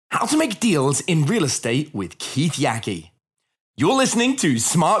How to Make Deals in Real Estate with Keith Yackey. You're listening to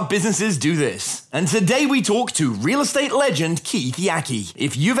Smart Businesses Do This, and today we talk to real estate legend Keith Yackey.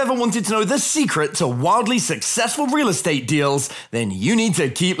 If you've ever wanted to know the secret to wildly successful real estate deals, then you need to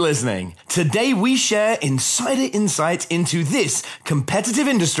keep listening. Today we share insider insights into this competitive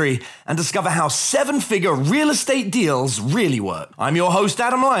industry and discover how seven-figure real estate deals really work. I'm your host,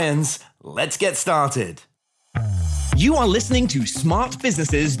 Adam Lyons. Let's get started. You are listening to Smart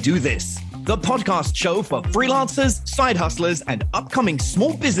Businesses Do This, the podcast show for freelancers, side hustlers, and upcoming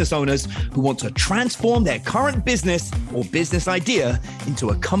small business owners who want to transform their current business or business idea into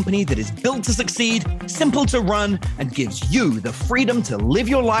a company that is built to succeed, simple to run, and gives you the freedom to live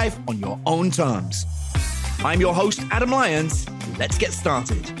your life on your own terms. I'm your host, Adam Lyons. Let's get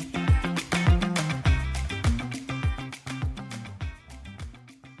started.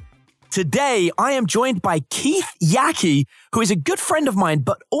 Today, I am joined by Keith Yackey, who is a good friend of mine,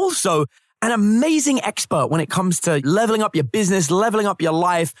 but also an amazing expert when it comes to leveling up your business, leveling up your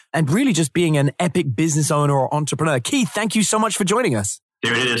life, and really just being an epic business owner or entrepreneur. Keith, thank you so much for joining us.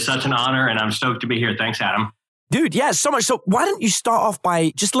 Dude, it is such an honor, and I'm stoked to be here. Thanks, Adam. Dude, yeah, so much. So why don't you start off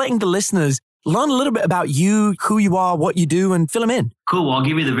by just letting the listeners learn a little bit about you, who you are, what you do, and fill them in. Cool. Well, I'll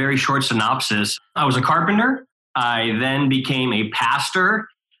give you the very short synopsis. I was a carpenter. I then became a pastor.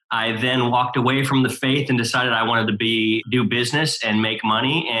 I then walked away from the faith and decided I wanted to do business and make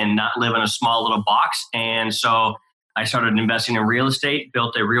money and not live in a small little box. And so I started investing in real estate,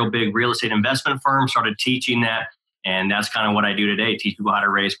 built a real big real estate investment firm, started teaching that. And that's kind of what I do today, teach people how to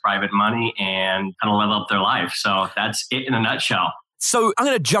raise private money and kind of level up their life. So that's it in a nutshell. So I'm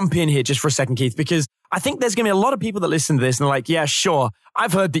going to jump in here just for a second, Keith, because I think there's going to be a lot of people that listen to this and are like, yeah, sure.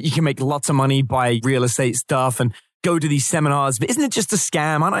 I've heard that you can make lots of money by real estate stuff and go to these seminars, but isn't it just a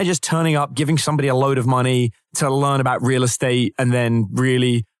scam? Aren't I just turning up, giving somebody a load of money to learn about real estate, and then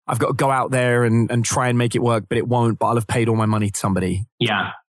really I've got to go out there and try and make it work, but it won't, but I'll have paid all my money to somebody?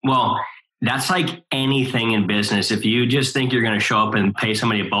 Yeah. Well, that's like anything in business. If you just think you're going to show up and pay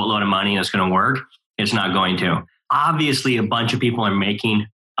somebody a boatload of money and it's going to work, it's not going to. Obviously, a bunch of people are making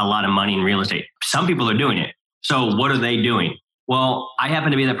a lot of money in real estate. Some people are doing it. So what are they doing? Well, I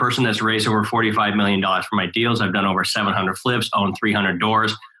happen to be the person that's raised over $45 million for my deals. I've done over 700 flips, owned 300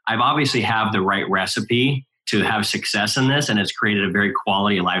 doors. I've obviously have the right recipe to have success in this, and it's created a very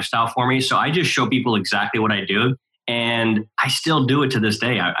quality lifestyle for me. So I just show people exactly what I do, and I still do it to this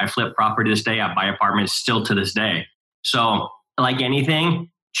day. I flip property to this day. I buy apartments still to this day. So like anything,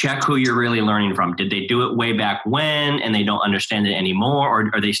 check who you're really learning from. Did they do it way back when and they don't understand it anymore,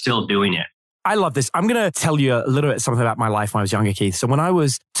 or are they still doing it? I love this. I'm going to tell you a little bit something about my life when I was younger, Keith. So when I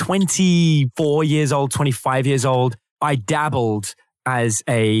was 24 years old, 25 years old, I dabbled as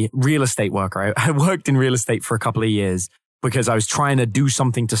a real estate worker. I worked in real estate for a couple of years because I was trying to do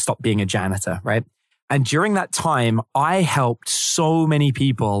something to stop being a janitor, right? And during that time, I helped so many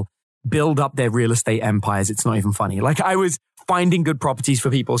people build up their real estate empires. It's not even funny. Like I was finding good properties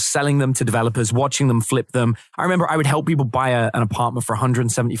for people, selling them to developers, watching them flip them. I remember I would help people buy an apartment for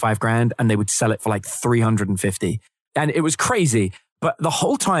 175 grand and they would sell it for like 350. And it was crazy. But the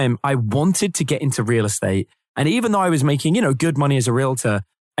whole time I wanted to get into real estate. And even though I was making, good money as a realtor,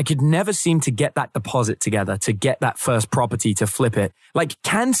 I could never seem to get that deposit together, to get that first property, to flip it. Like,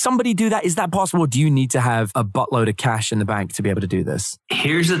 can somebody do that? Is that possible? Or do you need to have a buttload of cash in the bank to be able to do this?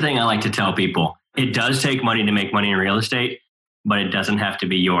 Here's the thing I like to tell people. It does take money to make money in real estate, but it doesn't have to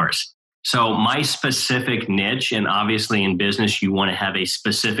be yours. So my specific niche, and obviously in business, you want to have a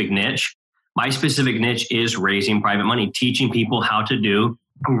specific niche. My specific niche is raising private money, teaching people how to do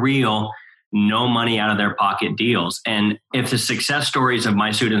real, no money out of their pocket deals. And if the success stories of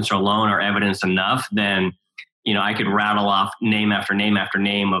my students alone are evidence enough, then I could rattle off name after name after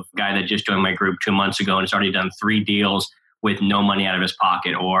name of a guy that just joined my group 2 months ago and has already done 3 deals with no money out of his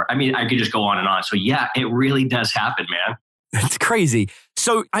pocket. I could just go on and on. So yeah, it really does happen, man. It's crazy.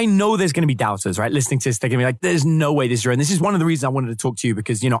 So I know there's going to be doubters, right? Listening to this, they're going to be like, there's no way this is real. And this is one of the reasons I wanted to talk to you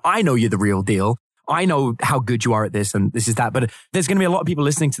because, I know you're the real deal. I know how good you are at this and this is that. But there's going to be a lot of people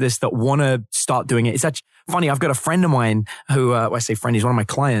listening to this that want to start doing it. It's actually funny. I've got a friend of mine who, I say friend, he's one of my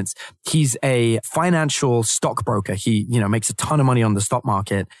clients. He's a financial stockbroker. He, makes a ton of money on the stock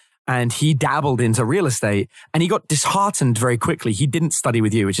market. And he dabbled into real estate and he got disheartened very quickly. He didn't study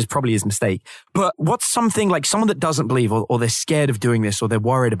with you, which is probably his mistake. But what's something like someone that doesn't believe or they're scared of doing this or they're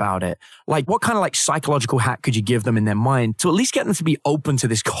worried about it? Like what kind of like psychological hack could you give them in their mind to at least get them to be open to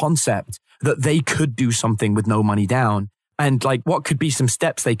this concept that they could do something with no money down? And like what could be some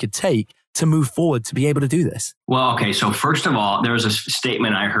steps they could take to move forward to be able to do this? Well, okay. So first of all, there was a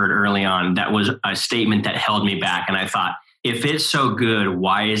statement I heard early on that was a statement that held me back. And I thought, if it's so good,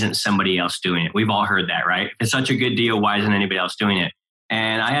 why isn't somebody else doing it? We've all heard that, right? If it's such a good deal, why isn't anybody else doing it?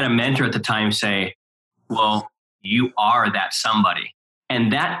 And I had a mentor at the time say, well, you are that somebody.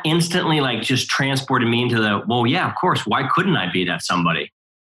 And that instantly like just transported me into the, well, yeah, of course. Why couldn't I be that somebody?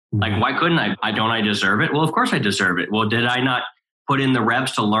 Like, why couldn't I? Don't I deserve it? Well, of course I deserve it. Well, did I not put in the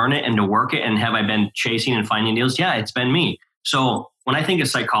reps to learn it and to work it? And have I been chasing and finding deals? Yeah, it's been me. So when I think of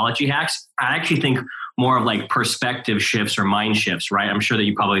psychology hacks, I actually think more of like perspective shifts or mind shifts, right? I'm sure that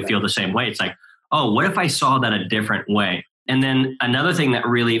you probably feel the same way. It's like, oh, what if I saw that a different way? And then another thing that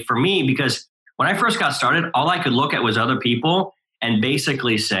really, for me, because when I first got started, all I could look at was other people and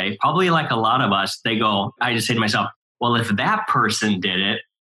basically say, probably like a lot of us, I just say to myself, well, if that person did it,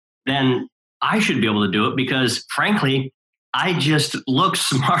 then I should be able to do it because frankly, I just look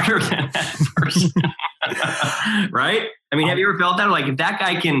smarter than that person. Right? I mean, have you ever felt that? Like if that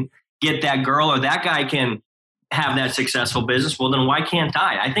guy can get that girl or that guy can have that successful business, well, then why can't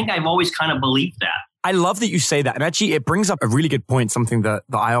I? I think I've always kind of believed that. I love that you say that. And actually, it brings up a really good point, something that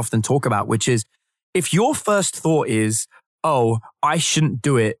I often talk about, which is if your first thought is, oh, I shouldn't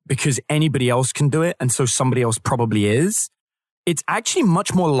do it because anybody else can do it, and so somebody else probably is, it's actually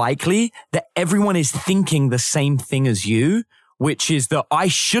much more likely that everyone is thinking the same thing as you, which is that I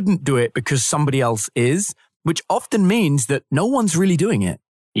shouldn't do it because somebody else is, which often means that no one's really doing it.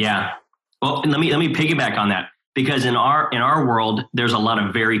 Yeah. Well, let me piggyback on that. Because in our world, there's a lot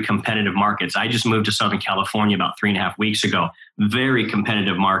of very competitive markets. I just moved to Southern California about 3.5 weeks ago. Very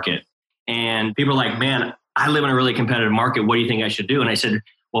competitive market. And people are like, man, I live in a really competitive market. What do you think I should do? And I said,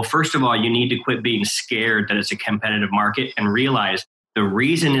 well, first of all, you need to quit being scared that it's a competitive market and realize the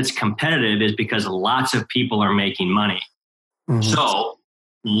reason it's competitive is because lots of people are making money. Mm-hmm. So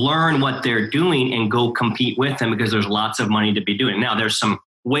learn what they're doing and go compete with them because there's lots of money to be doing. Now, there's some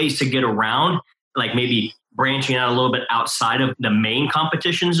ways to get around, like maybe branching out a little bit outside of the main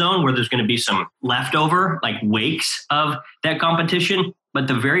competition zone where there's going to be some leftover like wakes of that competition. But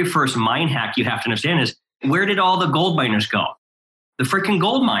the very first mind hack you have to understand is, where did all the gold miners go? The freaking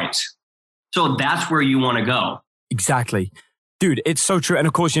gold mines. So that's where you want to go. Exactly. Dude, it's so true. And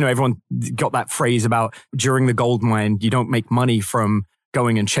of course, everyone got that phrase about during the gold mine, you don't make money from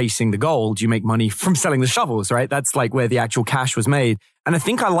going and chasing the gold. You make money from selling the shovels, right? That's like where the actual cash was made. And I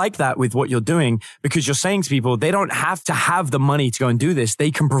think I like that with what you're doing because you're saying to people, they don't have to have the money to go and do this.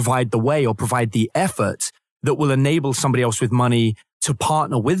 They can provide the way or provide the effort that will enable somebody else with money to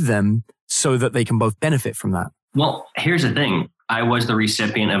partner with them so that they can both benefit from that. Well, here's the thing. I was the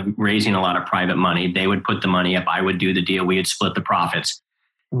recipient of raising a lot of private money. They would put the money up. I would do the deal. We would split the profits.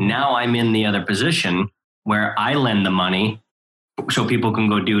 Now I'm in the other position where I lend the money so people can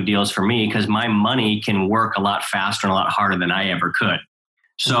go do deals for me because my money can work a lot faster and a lot harder than I ever could.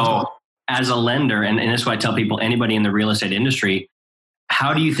 So as a lender, and this is what I tell people, anybody in the real estate industry,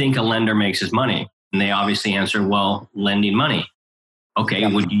 how do you think a lender makes his money? And they obviously answer, well, lending money. Okay,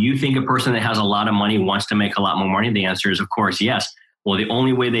 well, do you think a person that has a lot of money wants to make a lot more money? The answer is, of course, yes. Well, the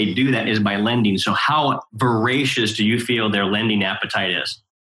only way they do that is by lending. So how voracious do you feel their lending appetite is?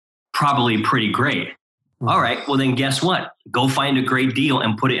 Probably pretty great. All right, well, then guess what? Go find a great deal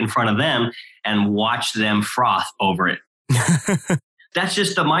and put it in front of them and watch them froth over it. That's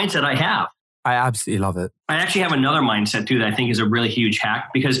just the mindset I have. I absolutely love it. I actually have another mindset too that I think is a really huge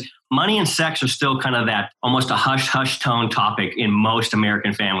hack because money and sex are still kind of that almost a hush tone topic in most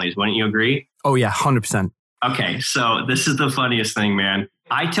American families. Wouldn't you agree? Oh yeah, 100%. Okay, so this is the funniest thing, man.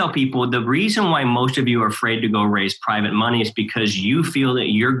 I tell people the reason why most of you are afraid to go raise private money is because you feel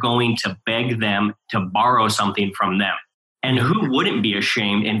that you're going to beg them to borrow something from them. And who wouldn't be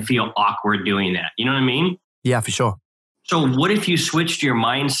ashamed and feel awkward doing that? You know what I mean? Yeah, for sure. So what if you switched your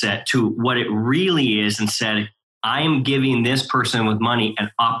mindset to what it really is and said, I'm giving this person with money an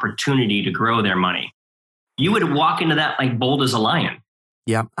opportunity to grow their money? You would walk into that like bold as a lion.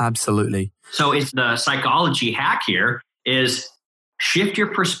 Yeah, absolutely. So it's the psychology hack here is shift your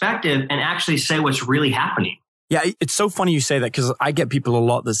perspective and actually say what's really happening. Yeah, it's so funny you say that because I get people a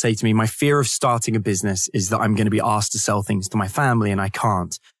lot that say to me, my fear of starting a business is that I'm going to be asked to sell things to my family and I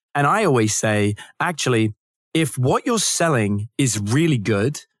can't. And I always say, actually, if what you're selling is really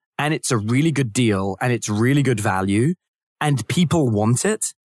good and it's a really good deal and it's really good value and people want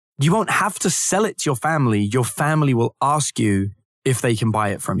it, you won't have to sell it to your family. Your family will ask you if they can buy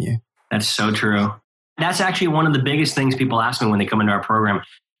it from you. That's so true. That's actually one of the biggest things people ask me when they come into our program.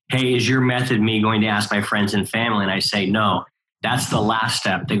 Hey, is your method me going to ask my friends and family? And I say, no, that's the last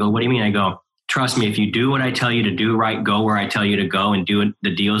step. They go, what do you mean? I go, trust me, if you do what I tell you to do, right, go where I tell you to go and do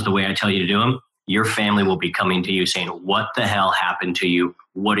the deals the way I tell you to do them, your family will be coming to you saying, what the hell happened to you?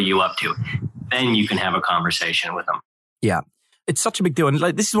 What are you up to? Then you can have a conversation with them. Yeah. It's such a big deal. And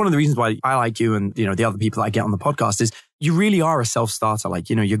like, this is one of the reasons why I like you and, the other people that I get on the podcast is you really are a self-starter. Like,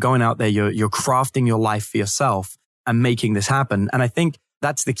 you're going out there, you're crafting your life for yourself and making this happen. And I think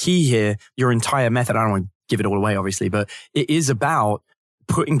that's the key here. Your entire method, I don't want to give it all away, obviously, but it is about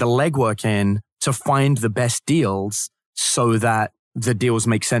putting the legwork in to find the best deals so that the deals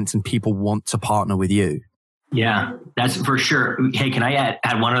make sense and people want to partner with you. Yeah, that's for sure. Hey, can I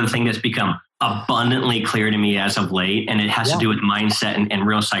add one other thing that's become abundantly clear to me as of late? And it has to do with mindset and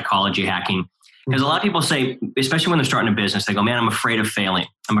real psychology hacking. Because a lot of people say, especially when they're starting a business, they go, man, I'm afraid of failing.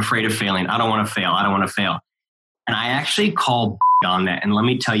 I'm afraid of failing. I don't want to fail. I don't want to fail. And I actually call on that. And let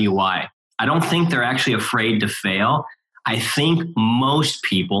me tell you why. I don't think they're actually afraid to fail. I think most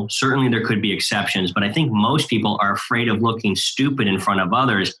people, certainly there could be exceptions, but I think most people are afraid of looking stupid in front of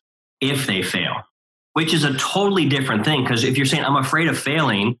others if they fail, which is a totally different thing. Because if you're saying, I'm afraid of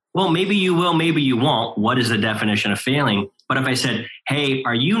failing, well, maybe you will, maybe you won't. What is the definition of failing? But if I said, hey,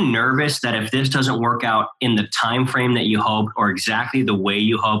 are you nervous that if this doesn't work out in the time frame that you hoped or exactly the way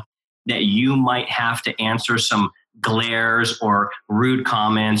you hoped, that you might have to answer some glares or rude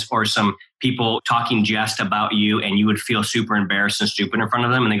comments or some people talking jest about you, and you would feel super embarrassed and stupid in front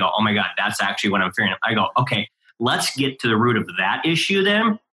of them, and they go, oh my God, that's actually what I'm fearing. I go, okay, let's get to the root of that issue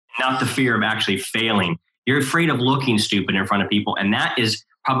then, not the fear of actually failing. You're afraid of looking stupid in front of people, and that is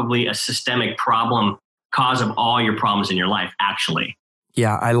probably a systemic problem, cause of all your problems in your life, actually.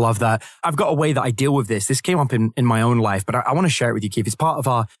 Yeah, I love that. I've got a way that I deal with this. This came up in my own life, but I want to share it with you, Keith. It's part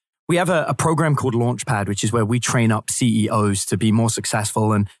of we have a program called Launchpad, which is where we train up CEOs to be more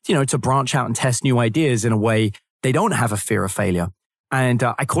successful and, to branch out and test new ideas in a way they don't have a fear of failure. And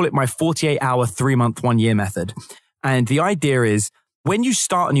I call it my 48-hour, 3-month, 1-year method. And the idea is when you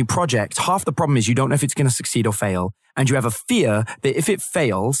start a new project, half the problem is you don't know if it's going to succeed or fail. And you have a fear that if it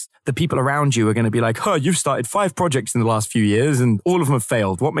fails, the people around you are going to be like, you've started 5 projects in the last few years and all of them have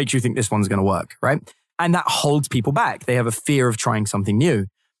failed. What makes you think this one's going to work, right? And that holds people back. They have a fear of trying something new.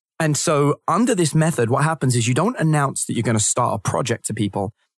 And so under this method, what happens is you don't announce that you're going to start a project to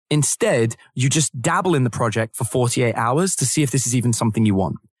people. Instead, you just dabble in the project for 48 hours to see if this is even something you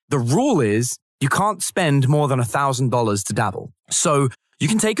want. The rule is you can't spend more than $1,000 to dabble. So you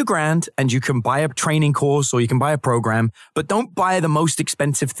can take $1,000 and you can buy a training course or you can buy a program, but don't buy the most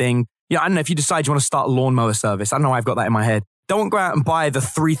expensive thing. I don't know if you decide you want to start a lawnmower service. I don't know. I've got that in my head. Don't go out and buy the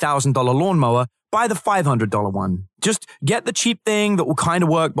 $3,000 lawnmower. Buy the $500 one. Just get the cheap thing that will kind of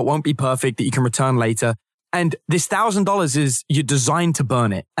work, but won't be perfect that you can return later. And this $1,000 is you're designed to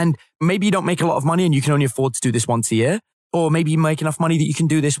burn it. And maybe you don't make a lot of money and you can only afford to do this once a year. Or maybe you make enough money that you can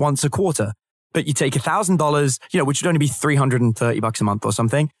do this once a quarter. But you take $1,000, which would only be $330 a month or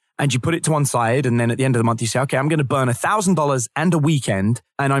something. And you put it to one side. And then at the end of the month, you say, okay, I'm going to burn $1,000 and a weekend.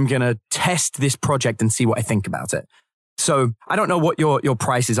 And I'm going to test this project and see what I think about it. So I don't know what your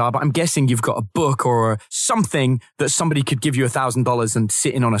prices are, but I'm guessing you've got a book or something that somebody could give you $1,000 and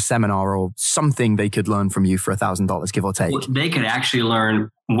sit in on a seminar or something they could learn from you for $1,000, give or take. Well, they could actually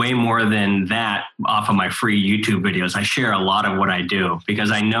learn way more than that off of my free YouTube videos. I share a lot of what I do because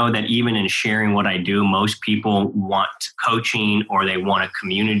I know that even in sharing what I do, most people want coaching or they want a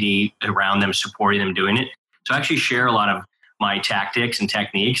community around them, supporting them doing it. So I actually share a lot of my tactics and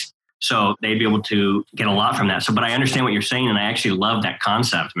techniques. So they'd be able to get a lot from that. But I understand what you're saying, and I actually love that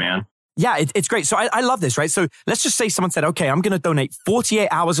concept, man. Yeah, it's great. So I love this, right? So let's just say someone said, okay, I'm going to donate 48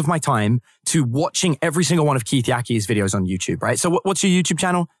 hours of my time to watching every single one of Keith Yackey's videos on YouTube, right? So what's your YouTube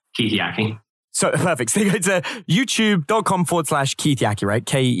channel? Keith Yackey. So perfect. So you go to youtube.com/Keith Yackey, right?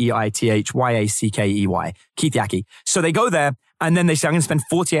 KEITHYACKEY, Keith Yackey. So they go there and then they say, I'm going to spend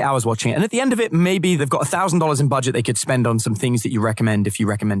 48 hours watching it. And at the end of it, maybe they've got $1,000 in budget they could spend on some things that you recommend if you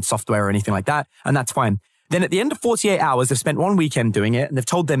recommend software or anything like that. And that's fine. Then at the end of 48 hours, they've spent one weekend doing it and they've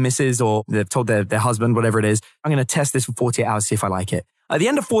told their missus or they've told their husband, whatever it is, I'm going to test this for 48 hours, see if I like it. At the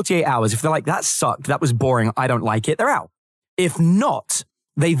end of 48 hours, if they're like, that sucked, that was boring, I don't like it, they're out. If not,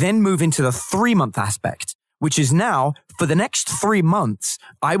 they then move into the 3-month aspect, which is now for the next 3 months,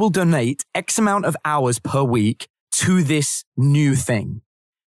 I will donate X amount of hours per week to this new thing.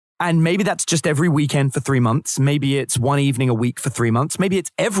 And maybe that's just every weekend for 3 months. Maybe it's one evening a week for 3 months. Maybe it's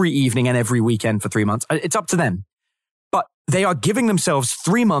every evening and every weekend for 3 months. It's up to them. But they are giving themselves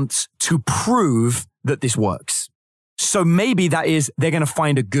 3 months to prove that this works. So maybe that is they're going to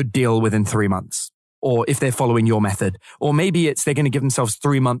find a good deal within 3 months. Or if they're following your method. Or maybe it's they're going to give themselves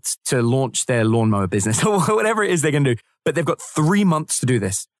 3 months to launch their lawnmower business or whatever it is they're going to do. But they've got 3 months to do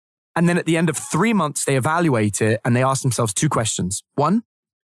this. And then at the end of 3 months, they evaluate it and they ask themselves 2 questions. 1,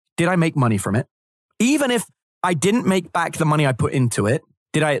 did I make money from it? Even if I didn't make back the money I put into it,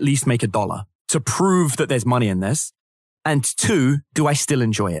 did I at least make $1 to prove that there's money in this? And 2, do I still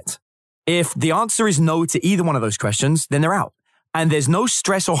enjoy it? If the answer is no to either one of those questions, then they're out. And there's no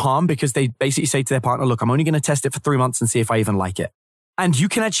stress or harm because they basically say to their partner, look, I'm only going to test it for 3 months and see if I even like it. And you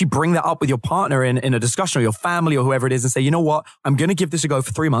can actually bring that up with your partner in a discussion or your family or whoever it is and say, you know what? I'm going to give this a go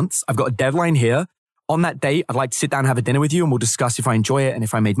for 3 months. I've got a deadline here. On that date, I'd like to sit down and have a dinner with you and we'll discuss if I enjoy it and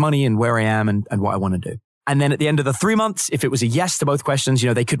if I made money and where I am and what I want to do. And then at the end of the 3 months, if it was a yes to both questions,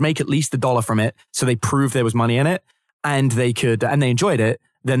 they could make at least $1 from it. So they proved there was money in it and they enjoyed it.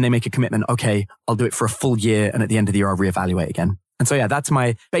 Then they make a commitment. Okay, I'll do it for a full year. And at the end of the year, I'll reevaluate again. And so, that's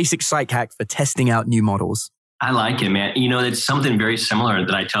my basic psych hack for testing out new models. I like it, man. It's something very similar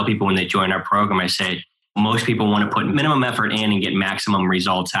that I tell people when they join our program. I say, most people want to put minimum effort in and get maximum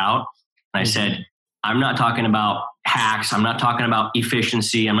results out. And I said, I'm not talking about hacks. I'm not talking about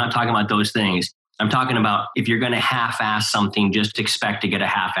efficiency. I'm not talking about those things. I'm talking about if you're going to half-ass something, just expect to get a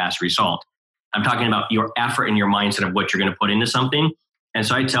half-ass result. I'm talking about your effort and your mindset of what you're going to put into something. And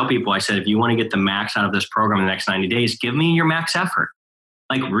so I tell people, I said, if you want to get the max out of this program in the next 90 days, give me your max effort.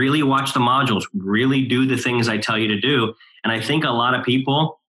 Like really watch the modules, really do the things I tell you to do. And I think a lot of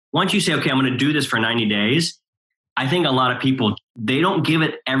people, once you say, okay, I'm going to do this for 90 days, I think a lot of people, they don't give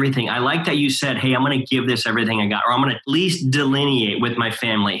it everything. I like that you said, hey, I'm going to give this everything I got, or I'm going to at least delineate with my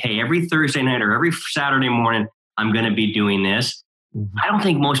family. Hey, every Thursday night or every Saturday morning, I'm going to be doing this. I don't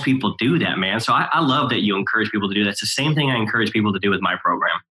think most people do that, man. So I love that you encourage people to do that. It's the same thing I encourage people to do with my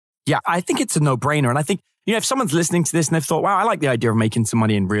program. Yeah, I think it's a no-brainer. And I think, if someone's listening to this and they've thought, wow, I like the idea of making some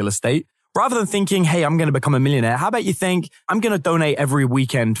money in real estate, rather than thinking, hey, I'm going to become a millionaire, how about you think, I'm going to donate every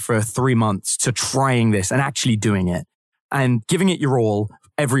weekend for 3 months to trying this and actually doing it and giving it your all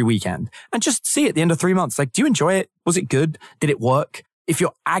every weekend and just see at the end of 3 months, like, do you enjoy it? Was it good? Did it work? If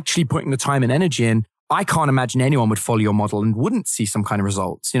you're actually putting the time and energy in, I can't imagine anyone would follow your model and wouldn't see some kind of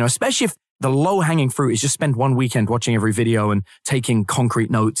results, especially if the low hanging fruit is just spend one weekend watching every video and taking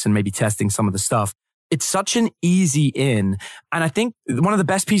concrete notes and maybe testing some of the stuff. It's such an easy in. And I think one of the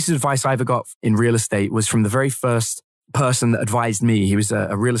best pieces of advice I ever got in real estate was from the very first person that advised me. He was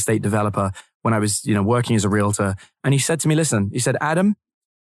a real estate developer when I was, working as a realtor. And he said to me, listen, he said, Adam,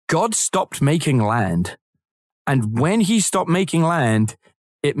 God stopped making land. And when he stopped making land,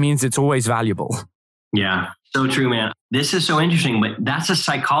 it means it's always valuable. Yeah, so true, man. This is so interesting, but that's a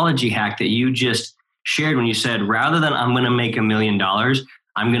psychology hack that you just shared when you said, rather than I'm going to make $1 million,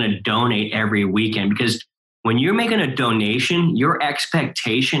 I'm going to donate every weekend. Because when you're making a donation, your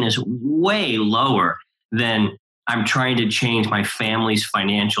expectation is way lower than I'm trying to change my family's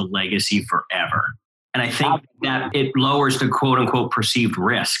financial legacy forever. And I think that it lowers the quote unquote perceived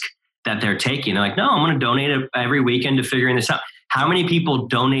risk that they're taking. They're like, no, I'm going to donate every weekend to figuring this out. How many people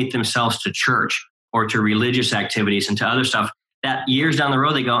donate themselves to church or to religious activities and to other stuff that years down the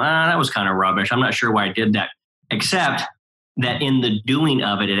road, they go, that was kind of rubbish. I'm not sure why I did that. Except that in the doing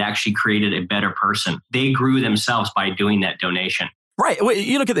of it, it actually created a better person. They grew themselves by doing that donation. Right. Well,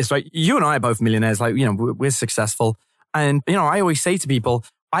 you look at this, right? You and I are both millionaires. Like, we're successful. And, I always say to people,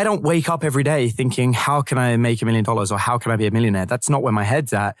 I don't wake up every day thinking, how can I make $1 million or how can I be a millionaire? That's not where my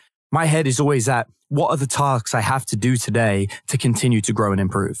head's at. My head is always at, what are the tasks I have to do today to continue to grow and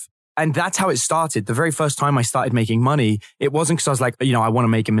improve? And that's how it started. The very first time I started making money, it wasn't because I was like, I want to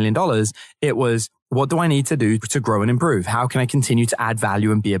make $1 million. It was, what do I need to do to grow and improve? How can I continue to add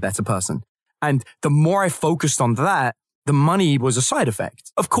value and be a better person? And the more I focused on that, the money was a side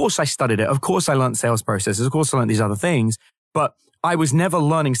effect. Of course, I studied it. Of course, I learned sales processes. Of course, I learned these other things. But I was never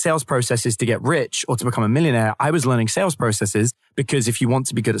learning sales processes to get rich or to become a millionaire. I was learning sales processes because if you want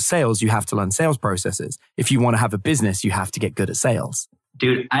to be good at sales, you have to learn sales processes. If you want to have a business, you have to get good at sales.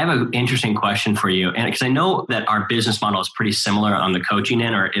 Dude, I have an interesting question for you. And because I know that our business model is pretty similar on the coaching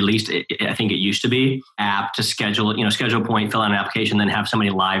end, or at least I think it used to be, app to schedule a point, fill out an application, then have somebody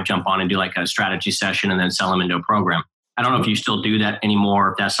live jump on and do like a strategy session and then sell them into a program. I don't know if you still do that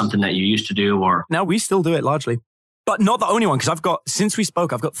anymore, if that's something that you used to do or. No, we still do it largely, but not the only one. Because since we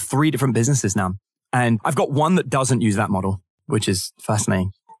spoke, I've got 3 different businesses now. And I've got one that doesn't use that model, which is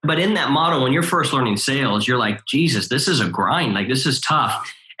fascinating. But in that model, when you're first learning sales, you're like, Jesus, this is a grind. Like, this is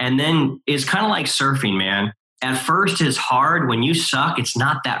tough. And then it's kind of like surfing, man. At first, it's hard. When you suck, it's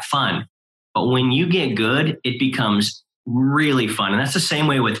not that fun. But when you get good, it becomes really fun. And that's the same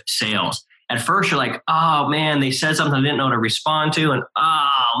way with sales. At first, you're like, oh, man, they said something I didn't know how to respond to. And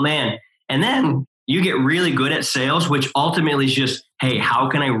oh, man. And then you get really good at sales, which ultimately is just, hey, how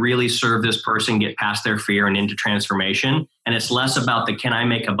can I really serve this person, get past their fear and into transformation? And it's less about can I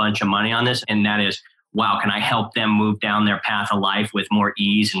make a bunch of money on this? And that is, wow, can I help them move down their path of life with more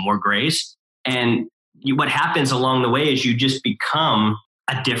ease and more grace? And what happens along the way is you just become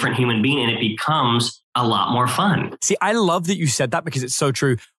a different human being, and it becomes a lot more fun. See, I love that you said that because it's so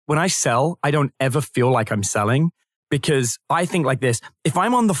true. When I sell, I don't ever feel like I'm selling because I think like this. If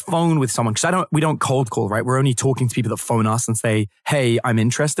I'm on the phone with someone, because we don't cold call, right? We're only talking to people that phone us and say, hey, I'm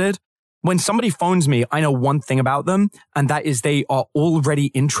interested. When somebody phones me, I know one thing about them, and that is they are already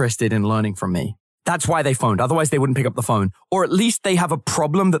interested in learning from me. That's why they phoned. Otherwise, they wouldn't pick up the phone. Or at least they have a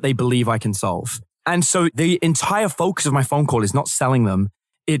problem that they believe I can solve. And so the entire focus of my phone call is not selling them.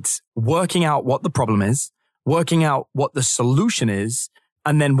 It's working out what the problem is, working out what the solution is.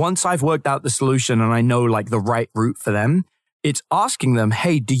 And then once I've worked out the solution and I know like the right route for them, it's asking them,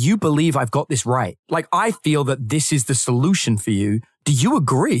 hey, do you believe I've got this right? Like, I feel that this is the solution for you. Do you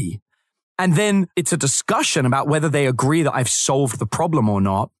agree? And then it's a discussion about whether they agree that I've solved the problem or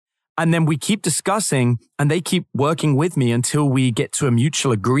not. And then we keep discussing and they keep working with me until we get to a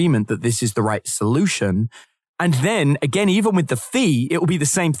mutual agreement that this is the right solution. And then again, even with the fee, it will be the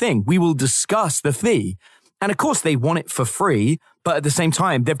same thing. We will discuss the fee. And of course, they want it for free. But at the same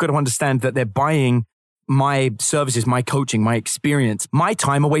time, they've got to understand that they're buying my services, my coaching, my experience, my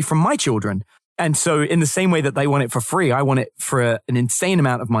time away from my children. And so in the same way that they want it for free, I want it for an insane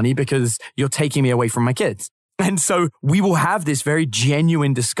amount of money because you're taking me away from my kids. And so we will have this very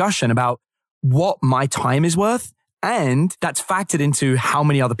genuine discussion about what my time is worth. And that's factored into how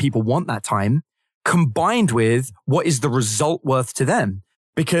many other people want that time, combined with what is the result worth to them.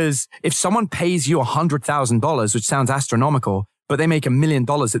 Because if someone pays you $100,000, which sounds astronomical, but they make $1 million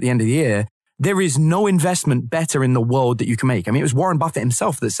at the end of the year, there is no investment better in the world that you can make. I mean, it was Warren Buffett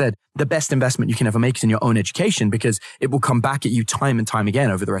himself that said the best investment you can ever make is in your own education because it will come back at you time and time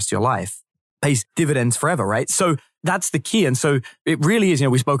again over the rest of your life. Pays dividends forever, right? So that's the key. And so it really is,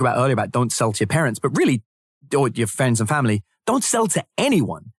 we spoke about earlier about don't sell to your parents, but really, or your friends and family, don't sell to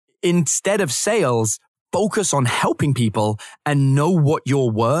anyone. Instead of sales, focus on helping people and know what you're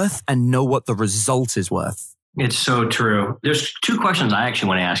worth and know what the result is worth. It's so true. There's two questions I actually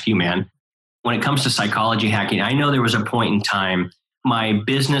want to ask you, man. When it comes to psychology hacking, I know there was a point in time my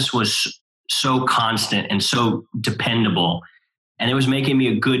business was so constant and so dependable, and it was making me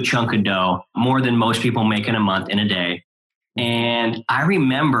a good chunk of dough, more than most people make in a month, in a day. And I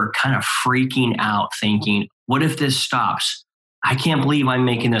remember kind of freaking out thinking, what if this stops? I can't believe I'm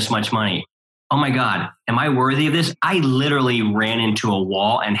making this much money. Oh my God, am I worthy of this? I literally ran into a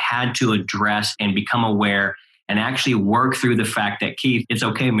wall and had to address and become aware and actually work through the fact that, Keith, it's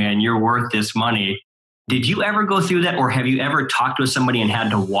okay, man, you're worth this money. Did you ever go through that? Or have you ever talked with somebody and had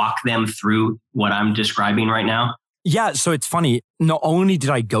to walk them through what I'm describing right now? Yeah, so it's funny. Not only did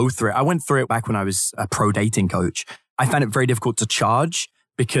I go through it, I went through it back when I was a pro dating coach. I found it very difficult to charge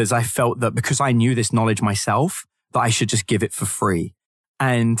because I felt that because I knew this knowledge myself, that I should just give it for free.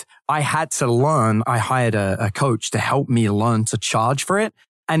 And I had to learn, I hired a coach to help me learn to charge for it.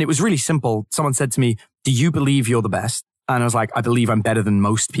 And it was really simple. Someone said to me, do you believe you're the best? And I was like, I believe I'm better than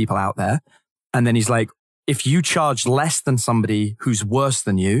most people out there. And then he's like, if you charge less than somebody who's worse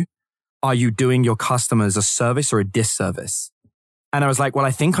than you, are you doing your customers a service or a disservice? And I was like, well, I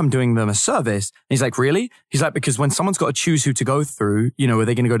think I'm doing them a service. And he's like, really? He's like, because when someone's got to choose who to go through, are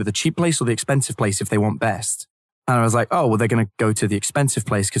they going to go to the cheap place or the expensive place if they want best? And I was like, oh, well, they're going to go to the expensive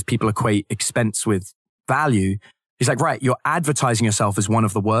place because people equate expense with value. He's like, right, you're advertising yourself as one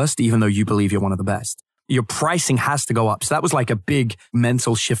of the worst, even though you believe you're one of the best. Your pricing has to go up. So that was like a big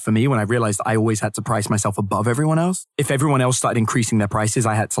mental shift for me when I realized I always had to price myself above everyone else. If everyone else started increasing their prices,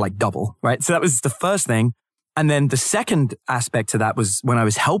 I had to like double, right? So that was the first thing. And then the second aspect to that was when I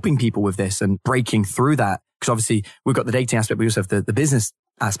was helping people with this and breaking through that, because obviously we've got the dating aspect, we also have the business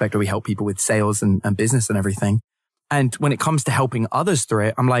aspect where we help people with sales and business and everything. And when it comes to helping others through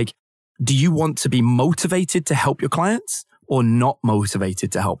it, I'm like, do you want to be motivated to help your clients or not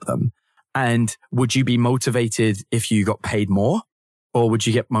motivated to help them? And would you be motivated if you got paid more, or would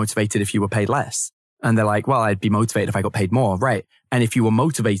you get motivated if you were paid less? And they're like, well, I'd be motivated if I got paid more. Right. And if you were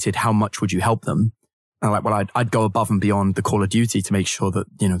motivated, how much would you help them? And I'm like, well, I'd go above and beyond the call of duty to make sure that,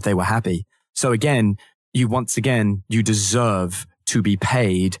 they were happy. So again, you deserve to be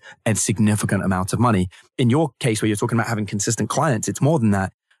paid a significant amount of money. In your case, where you're talking about having consistent clients, it's more than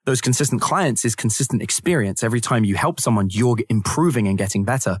that. Those consistent clients is consistent experience. Every time you help someone, you're improving and getting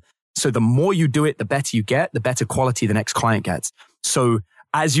better. So the more you do it, the better you get, the better quality the next client gets. So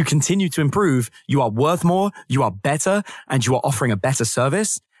as you continue to improve, you are worth more, you are better, and you are offering a better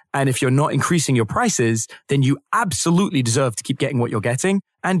service. And if you're not increasing your prices, then you absolutely deserve to keep getting what you're getting.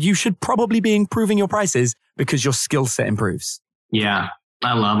 And you should probably be improving your prices because your skill set improves. Yeah,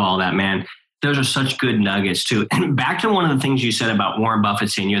 I love all that, man. Those are such good nuggets too. And back to one of the things you said about Warren Buffett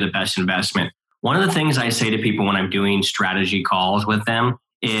saying you're the best investment. One of the things I say to people when I'm doing strategy calls with them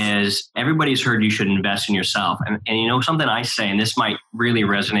is everybody's heard you should invest in yourself. And you know, something I say, and this might really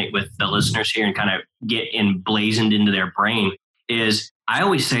resonate with the listeners here and kind of get emblazoned into their brain, is I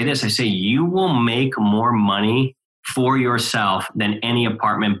always say this. I say, you will make more money for yourself than any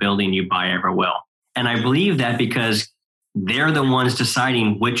apartment building you buy ever will. And I believe that because they're the ones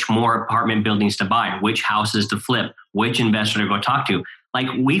deciding which more apartment buildings to buy, which houses to flip, which investor to go talk to. Like,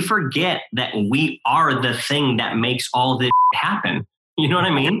 we forget that we are the thing that makes all this happen. You know what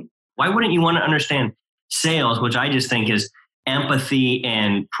I mean? Why wouldn't you want to understand sales, which I just think is empathy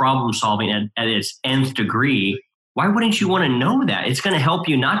and problem solving at its nth degree? Why wouldn't you want to know that? It's going to help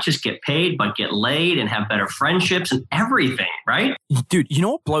you not just get paid, but get laid and have better friendships and everything, right? Dude, you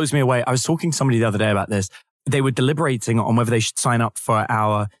know what blows me away? I was talking to somebody the other day about this. They were deliberating on whether they should sign up for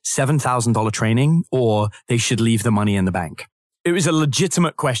our $7,000 training or they should leave the money in the bank. It was a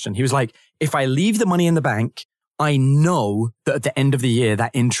legitimate question. He was like, if I leave the money in the bank, I know that at the end of the year,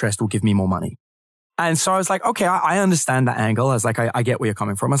 that interest will give me more money. And so I was like, okay, I understand that angle. I was like, I get where you're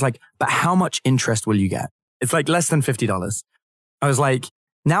coming from. I was like, but how much interest will you get? It's like less than $50. I was like,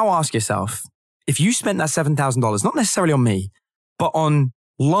 now ask yourself, if you spent that $7,000, not necessarily on me, but on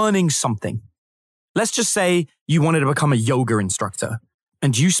learning something. Let's just say you wanted to become a yoga instructor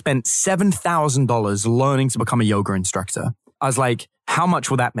and you spent $7,000 learning to become a yoga instructor. I was like, how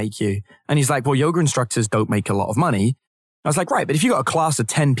much will that make you? And he's like, well, yoga instructors don't make a lot of money. I was like, right, but if you got a class of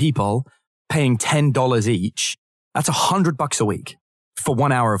 10 people paying $10 each, that's $100 a week for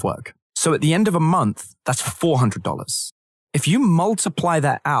 1 hour of work. So at the end of a month, that's $400. If you multiply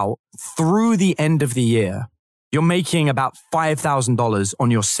that out through the end of the year, you're making about $5,000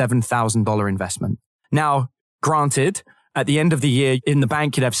 on your $7,000 investment. Now, granted, at the end of the year, in the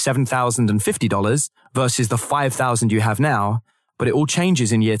bank, you'd have $7,050 versus the $5,000 you have now, but it all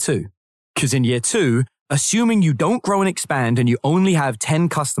changes in year 2. Because in year 2, assuming you don't grow and expand and you only have 10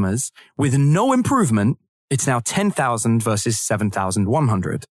 customers with no improvement, it's now 10,000 versus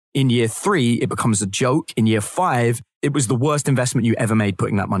 7,100. In year 3, it becomes a joke. In year 5, it was the worst investment you ever made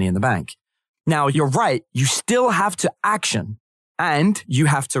putting that money in the bank. Now, you're right. You still have to action and you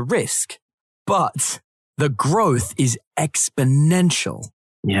have to risk, but the growth is exponential.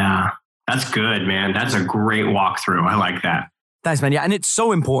 Yeah, that's good, man. That's a great walkthrough. I like that. Thanks, man. Yeah, and it's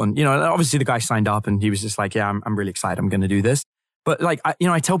so important. You know, obviously the guy signed up and he was just like, yeah, I'm really excited. I'm going to do this. But like,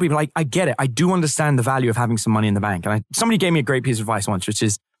 I tell people, like, I get it. I do understand the value of having some money in the bank. And somebody gave me a great piece of advice once, which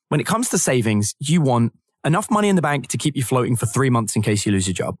is when it comes to savings, you want enough money in the bank to keep you floating for 3 months in case you lose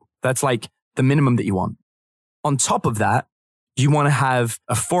your job. That's like the minimum that you want. On top of that, you want to have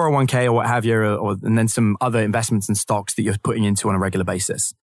a 401k or what have you, and then some other investments and stocks that you're putting into on a regular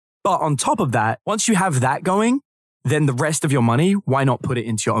basis. But on top of that, once you have that going, then the rest of your money, why not put it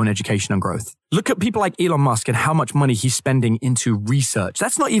into your own education and growth? Look at people like Elon Musk and how much money he's spending into research.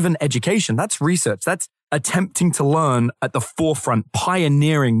 That's not even education. That's research. That's attempting to learn at the forefront,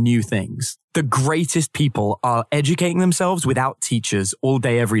 pioneering new things. The greatest people are educating themselves without teachers all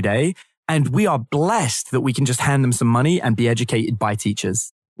day, every day. And we are blessed that we can just hand them some money and be educated by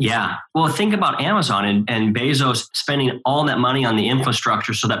teachers. Yeah. Well, think about Amazon and Bezos spending all that money on the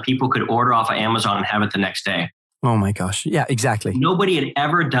infrastructure so that people could order off of Amazon and have it the next day. Oh my gosh. Yeah, exactly. Nobody had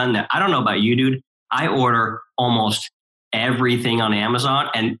ever done that. I don't know about you, dude. I order almost everything on Amazon.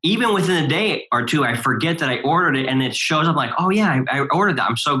 And even within a day or two, I forget that I ordered it and it shows up like, oh yeah, I ordered that.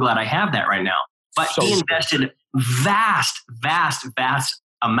 I'm so glad I have that right now. But he invested vast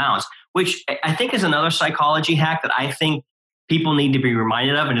amounts, which I think is another psychology hack that I think people need to be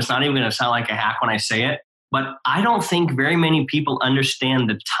reminded of. And it's not even going to sound like a hack when I say it, but I don't think very many people understand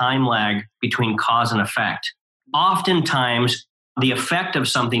the time lag between cause and effect. Oftentimes, the effect of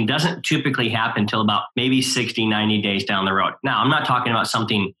something doesn't typically happen until about maybe 60, 90 days down the road. Now, I'm not talking about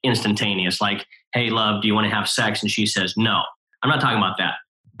something instantaneous like, hey, love, do you want to have sex? And she says, no. I'm not talking about that.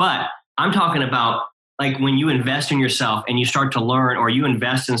 But I'm talking about like when you invest in yourself and you start to learn, or you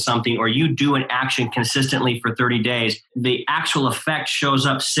invest in something, or you do an action consistently for 30 days, the actual effect shows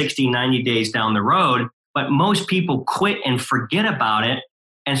up 60, 90 days down the road. But most people quit and forget about it.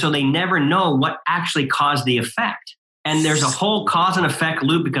 And so they never know what actually caused the effect. And there's a whole cause and effect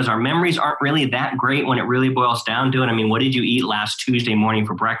loop because our memories aren't really that great when it really boils down to it. I mean, what did you eat last Tuesday morning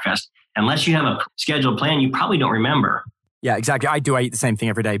for breakfast? Unless you have a scheduled plan, you probably don't remember. Yeah, exactly. I eat the same thing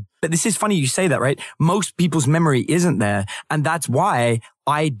every day. But this is funny you say that, right? Most people's memory isn't there. And that's why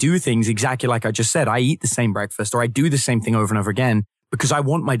I do things exactly like I just said. I eat the same breakfast or I do the same thing over and over again because I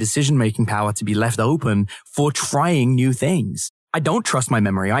want my decision-making power to be left open for trying new things. I don't trust my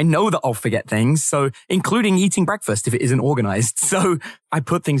memory. I know that I'll forget things. So including eating breakfast if it isn't organized. So I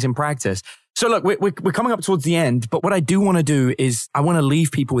put things in practice. So look, we're coming up towards the end, but what I do want to do is I want to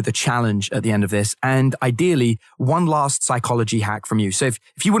leave people with a challenge at the end of this, and ideally one last psychology hack from you. So if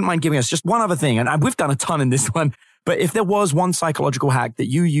you wouldn't mind giving us just one other thing, and we've done a ton in this one, but if there was one psychological hack that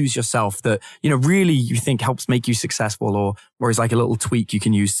you use yourself that, really you think helps make you successful or is like a little tweak you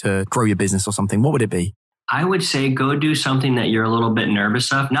can use to grow your business or something, what would it be? I would say go do something that you're a little bit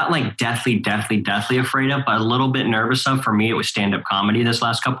nervous of, not like deathly afraid of, but a little bit nervous of. For me, it was stand-up comedy this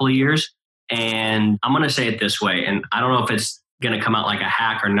last couple of years. And I'm going to say it this way, and I don't know if it's going to come out like a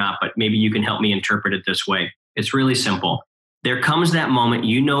hack or not, but maybe you can help me interpret it this way. It's really simple. There comes that moment,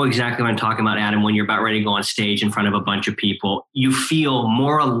 you know exactly what I'm talking about, Adam, when you're about ready to go on stage in front of a bunch of people. You feel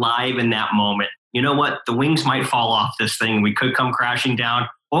more alive in that moment. You know what? The wings might fall off this thing. We could come crashing down,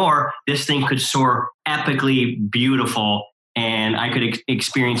 or this thing could soar epically beautiful, and I could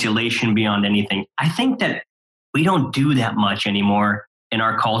experience elation beyond anything. I think that we don't do that much anymore in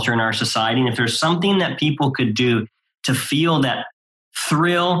our culture, in our society. And if there's something that people could do to feel that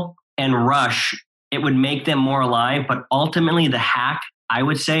thrill and rush, it would make them more alive. But ultimately, the hack, I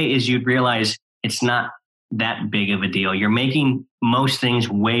would say, is you'd realize it's not that big of a deal. You're making most things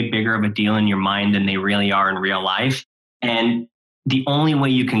way bigger of a deal in your mind than they really are in real life. And the only way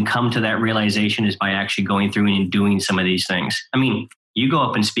you can come to that realization is by actually going through and doing some of these things. I mean, you go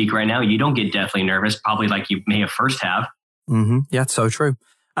up and speak right now, you don't get deathly nervous, probably like you may have first have. Mm-hmm. Yeah, it's so true.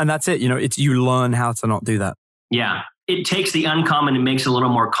 And that's it. It's you learn how to not do that. Yeah. It takes the uncommon and makes it a little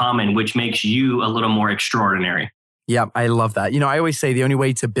more common, which makes you a little more extraordinary. Yeah, I love that. I always say the only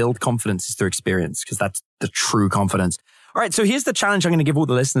way to build confidence is through experience, because that's the true confidence. All right. So here's the challenge I'm going to give all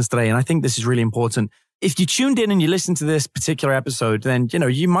the listeners today. And I think this is really important. If you tuned in and you listened to this particular episode, then,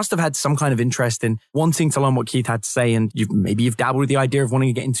 you must have had some kind of interest in wanting to learn what Keith had to say. And maybe you've dabbled with the idea of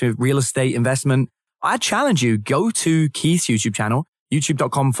wanting to get into real estate investment. I challenge you, go to Keith's YouTube channel,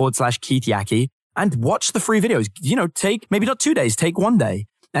 youtube.com/Keith Yackey, and watch the free videos. Take maybe not 2 days, take 1 day.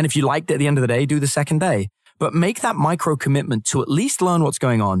 And if you liked it at the end of the day, do the second day. But make that micro commitment to at least learn what's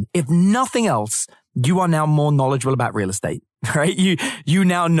going on. If nothing else, you are now more knowledgeable about real estate, right? You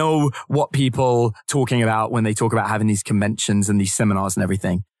now know what people talking about when they talk about having these conventions and these seminars and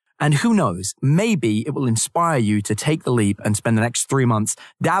everything. And who knows, maybe it will inspire you to take the leap and spend the next 3 months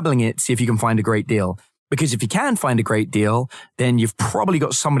dabbling it, see if you can find a great deal. Because if you can find a great deal, then you've probably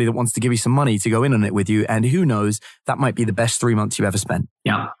got somebody that wants to give you some money to go in on it with you. And who knows, that might be the best 3 months you've ever spent.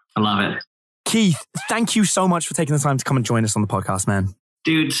 Yeah, I love it. Keith, thank you so much for taking the time to come and join us on the podcast, man.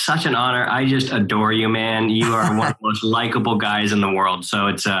 Dude, such an honor. I just adore you, man. You are one of the most likable guys in the world. So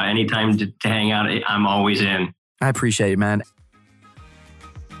it's anytime to hang out, I'm always in. I appreciate it, man.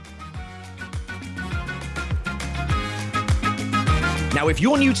 Now, if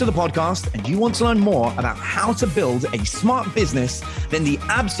you're new to the podcast and you want to learn more about how to build a smart business, then the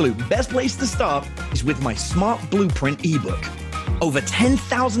absolute best place to start is with my Smart Blueprint ebook. Over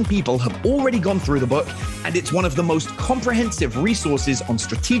 10,000 people have already gone through the book, and it's one of the most comprehensive resources on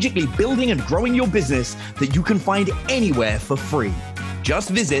strategically building and growing your business that you can find anywhere for free. Just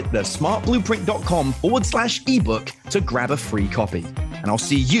visit thesmartblueprint.com/ebook to grab a free copy. And I'll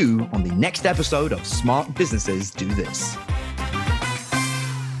see you on the next episode of Smart Businesses Do This.